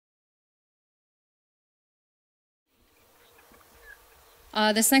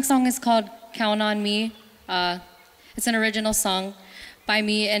This next song is called Count on Me. It's an original song by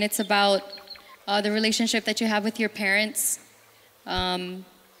me, and it's about the relationship that you have with your parents. You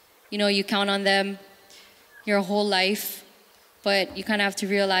know, you count on them your whole life, but you kind of have to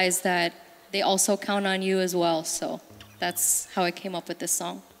realize that they also count on you as well. So that's how I came up with this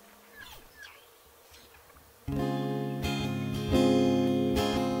song.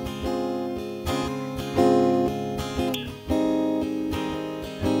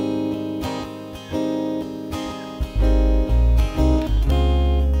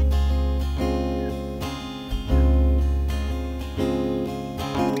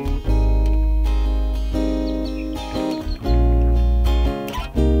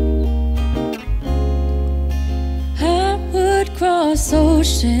 Cross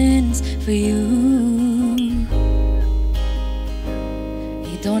oceans for you.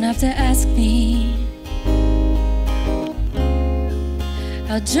 You don't have to ask me.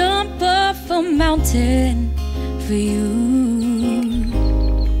 I'll jump off a mountain for you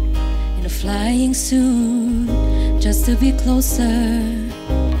in a flying suit just to be closer.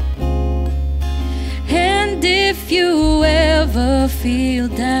 And if you ever feel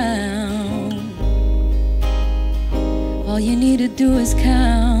down, all you need to do is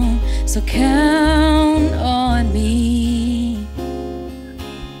count, so count on me,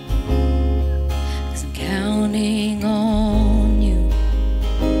 'cause I'm counting on you.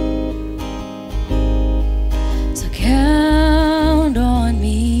 So count on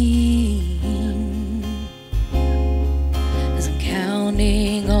me, 'cause I'm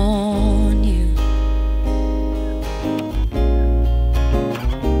counting on you.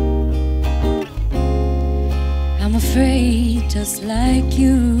 I'm afraid just like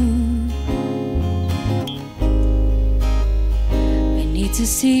you. I need to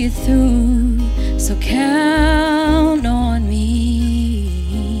see it through, so count on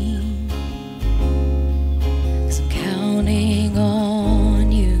me, 'cause I'm counting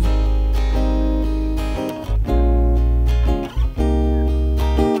on you.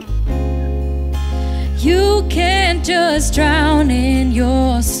 You can't just drown in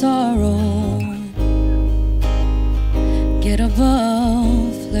your sorrow. Get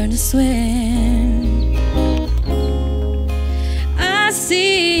above, learn to swim. I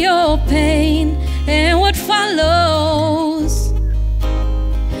see your pain and what follows.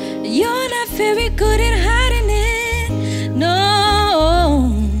 You're not very good at hiding it,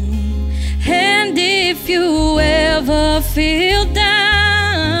 no. And if you ever feel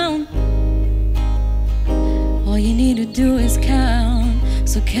down, all you need to do is count,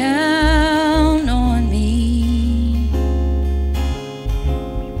 so count on me.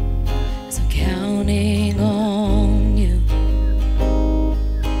 Counting on you.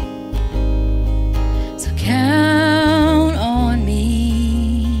 So count on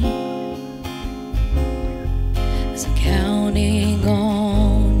me. So counting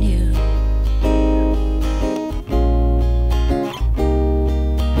on you.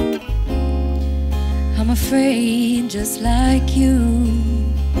 I'm afraid just like you.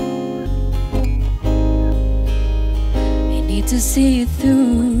 I need to see it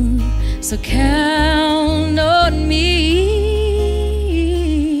through, so count on me,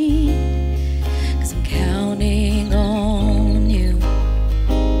 'cause I'm counting on you.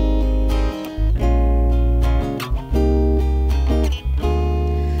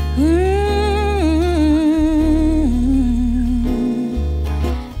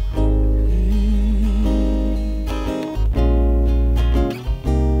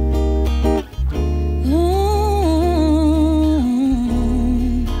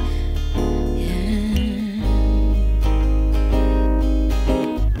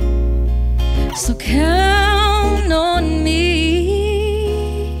 So count